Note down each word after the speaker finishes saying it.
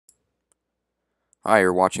Hi,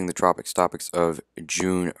 you're watching the Tropics topics of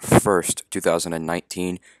June 1st,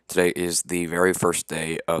 2019. Today is the very first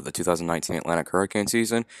day of the 2019 Atlantic hurricane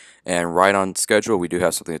season, and right on schedule, we do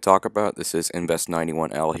have something to talk about. This is Invest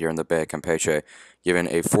 91L here in the Bay of Campeche, given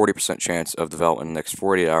a 40% chance of development in the next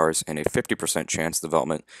 48 hours and a 50% chance of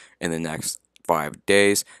development in the next 5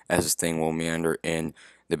 days, as this thing will meander in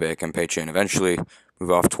the Bay of Campeche and eventually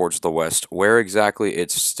move off towards the west. Where exactly,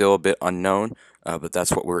 it's still a bit unknown. But that's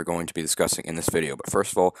what we're going to be discussing in this video. But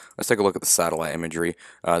first of all, let's take a look at the satellite imagery.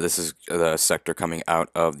 This is the sector coming out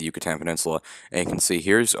of the Yucatan Peninsula. And you can see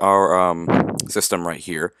here's our system right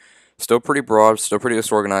here. Still pretty broad, still pretty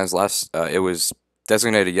disorganized. It was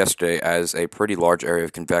designated yesterday as a pretty large area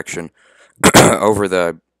of convection over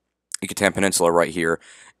the Yucatan Peninsula right here.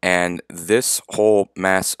 And this whole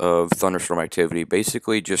mass of thunderstorm activity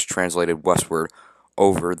basically just translated westward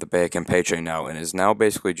over the Bay of Campeche now, and is now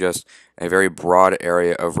basically just a very broad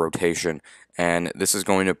area of rotation, and this is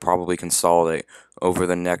going to probably consolidate over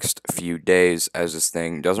the next few days as this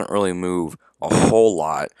thing doesn't really move a whole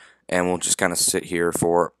lot, and we'll just kind of sit here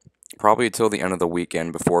for probably until the end of the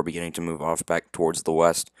weekend before beginning to move off back towards the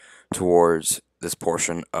west, towards this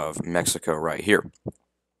portion of Mexico right here.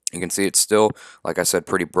 You can see it's still, like I said,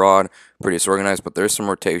 pretty broad, pretty disorganized, but there's some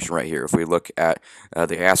rotation right here. If we look at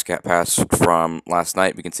the ASCAP pass from last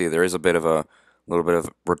night, we can see there is a little bit of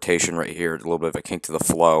rotation right here, a little bit of a kink to the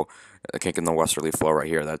flow, a kink in the westerly flow right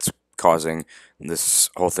here. That's causing this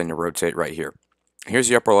whole thing to rotate right here. Here's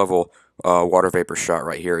the upper level water vapor shot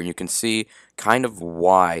right here, and you can see kind of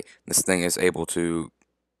why this thing is able to,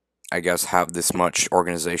 I guess, have this much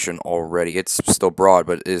organization already. It's still broad,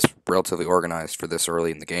 but it is relatively organized for this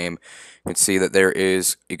early in the game. You can see that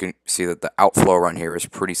the outflow around here is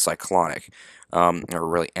pretty cyclonic, or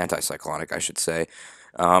really anticyclonic, I should say.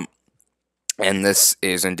 And this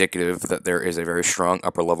is indicative that there is a very strong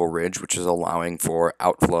upper level ridge, which is allowing for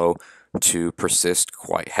outflow to persist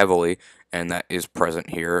quite heavily, and that is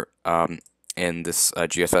present here. In this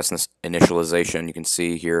GFS initialization, you can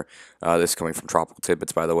see here, this coming from Tropical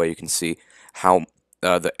Tidbits, by the way, you can see how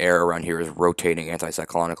the air around here is rotating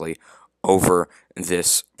anticyclonically over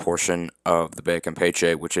this portion of the Bay of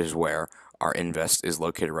Campeche, which is where our invest is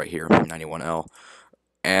located right here, 91L.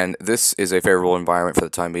 And this is a favorable environment for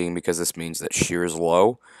the time being because this means that shear is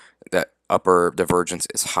low, that upper divergence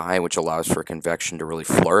is high, which allows for convection to really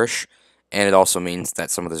flourish. And it also means that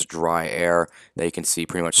some of this dry air that you can see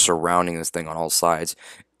pretty much surrounding this thing on all sides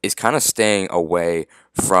is kind of staying away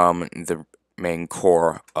from the main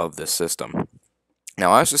core of the system.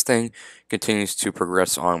 Now, as this thing continues to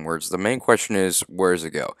progress onwards, the main question is, where does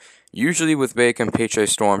it go? Usually with Bay of Campeche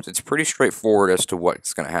storms, it's pretty straightforward as to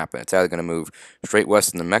what's going to happen. It's either going to move straight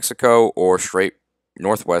west into Mexico or straight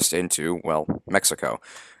northwest into, well, Mexico.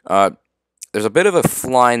 There's a bit of a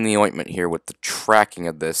fly in the ointment here with the tracking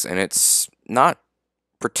of this, and it's not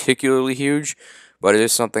particularly huge, but it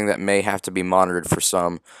is something that may have to be monitored for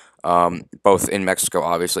some, both in Mexico,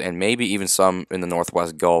 obviously, and maybe even some in the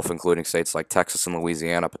Northwest Gulf, including states like Texas and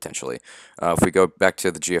Louisiana, potentially. If we go back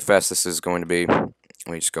to the GFS, this is going to be, let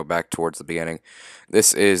me just go back towards the beginning.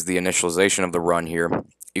 This is the initialization of the run here.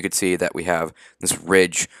 You can see that we have this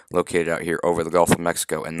ridge located out here over the Gulf of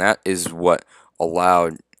Mexico, and that is what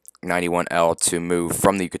allowed 91L to move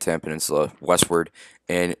from the Yucatan Peninsula westward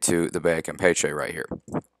into the Bay of Campeche right here.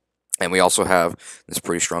 And we also have this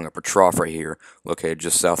pretty strong upper trough right here, located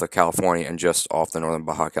just south of California and just off the northern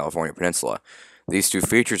Baja California Peninsula. These two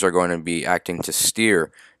features are going to be acting to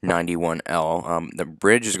steer 91L. The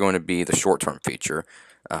bridge is going to be the short-term feature,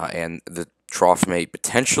 and the trough may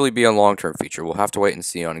potentially be a long-term feature. We'll have to wait and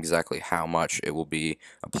see on exactly how much it will be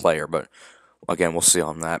a player, but again, we'll see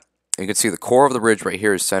on that. You can see the core of the ridge right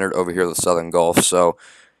here is centered over here in the southern Gulf. So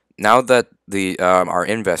now that the our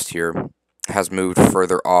invest here has moved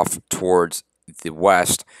further off towards the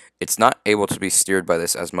west, it's not able to be steered by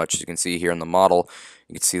this as much as you can see here in the model.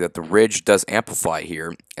 You can see that the ridge does amplify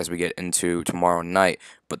here as we get into tomorrow night,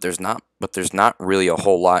 but there's not really a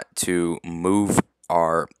whole lot to move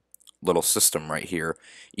our little system right here,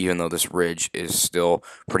 even though this ridge is still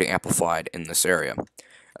pretty amplified in this area.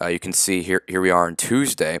 You can see here we are on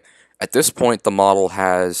Tuesday. At this point, the model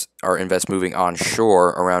has our invest moving onshore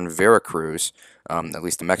around Veracruz, at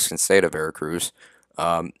least the Mexican state of Veracruz,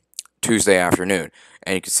 Tuesday afternoon.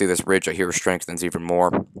 And you can see this ridge right here strengthens even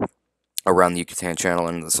more around the Yucatan Channel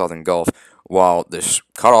and the southern Gulf, while this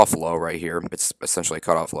cutoff low right here, it's essentially a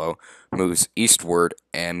cutoff low, moves eastward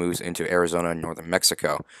and moves into Arizona and northern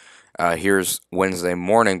Mexico. Here's Wednesday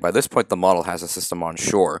morning. By this point, the model has a system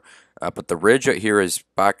onshore, but the ridge right here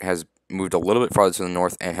has moved a little bit farther to the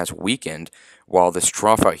north and has weakened, while this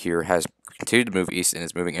trough out here has continued to move east and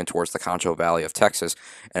is moving in towards the Concho Valley of Texas.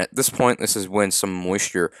 And at this point, this is when some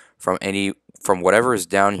moisture from whatever is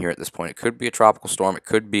down here at this point. It could be a tropical storm. It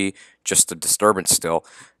could be just a disturbance still.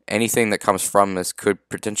 Anything that comes from this could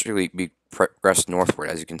potentially be progressed northward.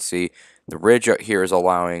 As you can see, the ridge out here is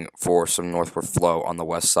allowing for some northward flow on the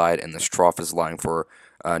west side, and this trough is allowing for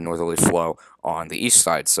northerly flow on the east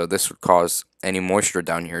side. So this would cause any moisture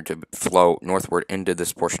down here to flow northward into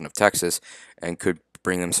this portion of Texas and could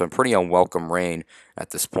bring them some pretty unwelcome rain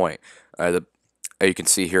at this point. You can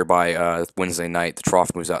see here by Wednesday night, the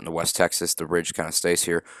trough moves out into West Texas. The ridge kind of stays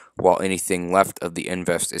here, while anything left of the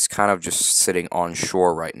invest is kind of just sitting on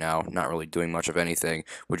shore right now, not really doing much of anything,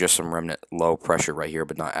 with just some remnant low pressure right here,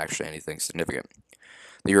 but not actually anything significant.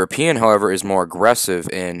 The European, however, is more aggressive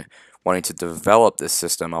in wanting to develop this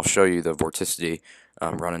system. I'll show you the vorticity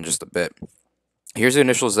run in just a bit. Here's the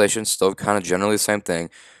initialization, still kind of generally the same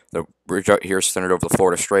thing. The ridge out here is centered over the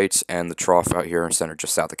Florida Straits, and the trough out here is centered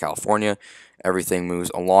just south of California. Everything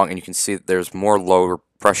moves along, and you can see that there's more lower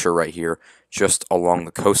pressure right here just along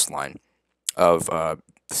the coastline of the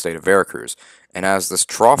state of Veracruz. And as this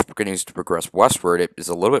trough continues to progress westward, it is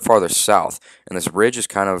a little bit farther south, and this ridge is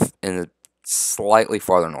kind of in the slightly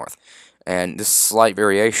farther north. And this slight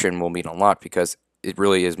variation will mean a lot because it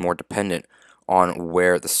really is more dependent on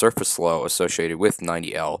where the surface flow associated with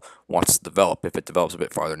 90L wants to develop. If it develops a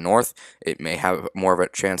bit farther north, it may have more of a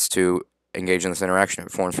chance to engage in this interaction.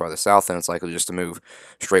 If it forms farther south, then it's likely just to move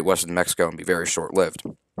straight west of Mexico and be very short-lived.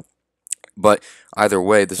 But either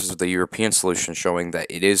way, this is the European solution showing that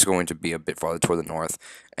it is going to be a bit farther toward the north.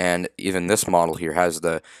 And even this model here has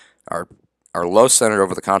our low centered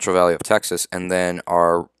over the Concho Valley of Texas, and then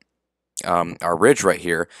our ridge right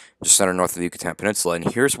here, just centered north of the Yucatan Peninsula,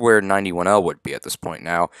 and here's where 91L would be at this point.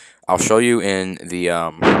 Now, I'll show you in the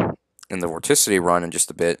vorticity run in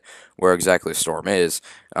just a bit where exactly the storm is,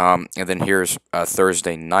 and then here's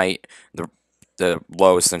Thursday night. The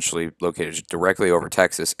low is essentially located directly over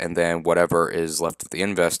Texas, and then whatever is left of the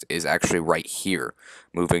invest is actually right here,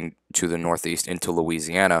 moving to the northeast into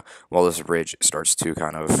Louisiana, while this ridge starts to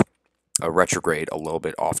kind of retrograde a little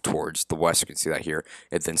bit off towards the west. You can see that here.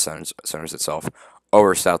 It then centers itself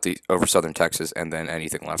over southern Texas, and then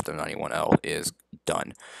anything left of 91L is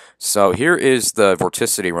done. So here is the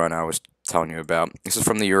vorticity run I was telling you about. This is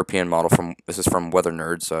from the European model. This is from Weather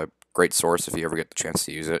Nerds, a great source if you ever get the chance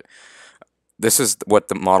to use it. This is what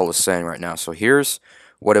the model is saying right now. So here's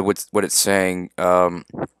what it's saying.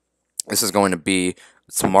 This is going to be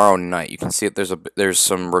tomorrow night. You can see that there's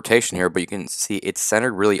some rotation here, but you can see it's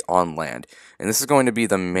centered really on land. And this is going to be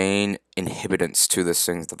the main inhibitants to this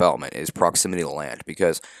thing's development, is proximity to land,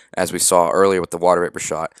 because as we saw earlier with the water vapor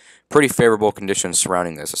shot, pretty favorable conditions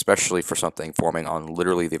surrounding this, especially for something forming on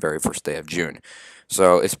literally the very first day of June.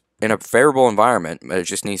 So it's in a favorable environment, but it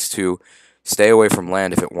just needs to stay away from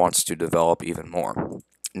land if it wants to develop even more.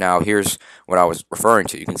 Now, here's what I was referring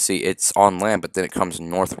to. You can see it's on land, but then it comes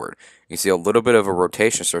northward. You see a little bit of a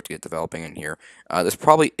rotation start to get developing in here. This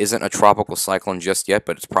probably isn't a tropical cyclone just yet,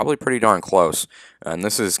 but it's probably pretty darn close. And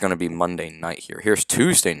this is going to be Monday night here. Here's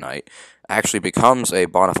Tuesday night. Actually becomes a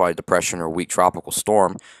bona fide depression or weak tropical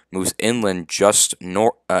storm, moves inland just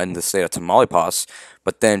north in the state of Tamaulipas,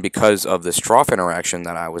 but then because of this trough interaction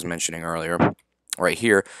that I was mentioning earlier, right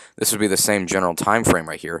here, this would be the same general time frame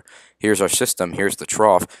right here. Here's our system, here's the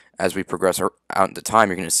trough. As we progress out into time,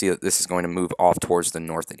 you're going to see that this is going to move off towards the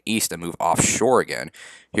north and east and move offshore again.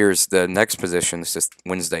 Here's the next position. This is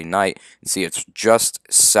Wednesday night. You see it's just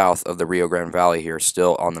south of the Rio Grande Valley here,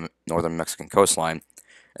 still on the northern Mexican coastline.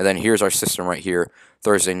 And then here's our system right here,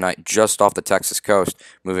 Thursday night, just off the Texas coast,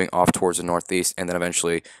 moving off towards the northeast, and then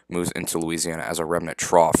eventually moves into Louisiana as a remnant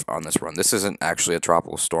trough on this run. This isn't actually a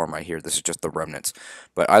tropical storm right here. This is just the remnants.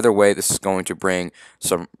 But either way, this is going to bring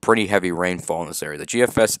some pretty heavy rainfall in this area. The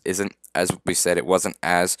GFS isn't, as we said, it wasn't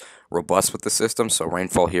as robust with the system, so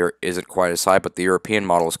rainfall here isn't quite as high, but the European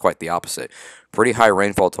model is quite the opposite. Pretty high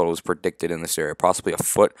rainfall totals predicted in this area, possibly a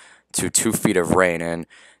foot to 2 feet of rain, and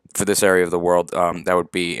for this area of the world, that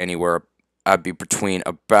would be anywhere, I'd be between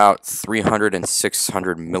about 300 and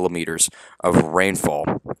 600 millimeters of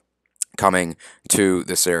rainfall coming to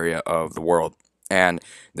this area of the world. And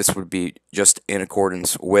this would be just in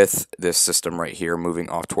accordance with this system right here, moving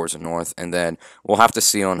off towards the north. And then we'll have to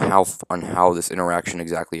see on how this interaction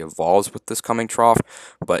exactly evolves with this coming trough.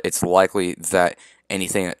 But it's likely that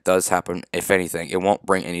anything that does happen, if anything, it won't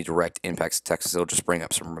bring any direct impacts to Texas. It'll just bring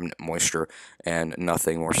up some remnant moisture and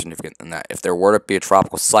nothing more significant than that. If there were to be a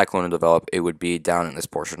tropical cyclone to develop, it would be down in this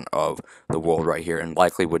portion of the world right here, and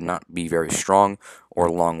likely would not be very strong or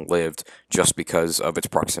long-lived just because of its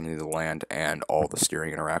proximity to the land and all the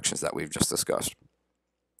steering interactions that we've just discussed.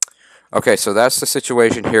 Okay, so that's the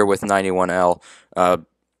situation here with 91L.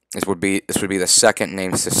 This would be the second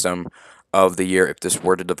name system of the year if this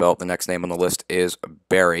were to develop. The next name on the list is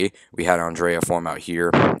Barry. We had Andrea form out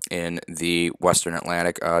here in the Western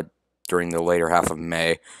Atlantic during the later half of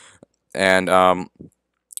May, and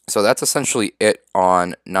so that's essentially it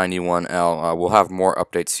on 91L. We'll have more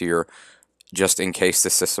updates here just in case the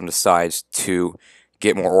system decides to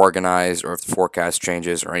get more organized or if the forecast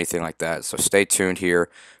changes or anything like that. So stay tuned here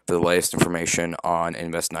for the latest information on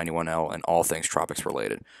Invest 91L and all things Tropics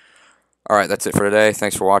related. Alright, that's it for today.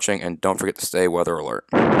 Thanks for watching, and don't forget to stay weather alert.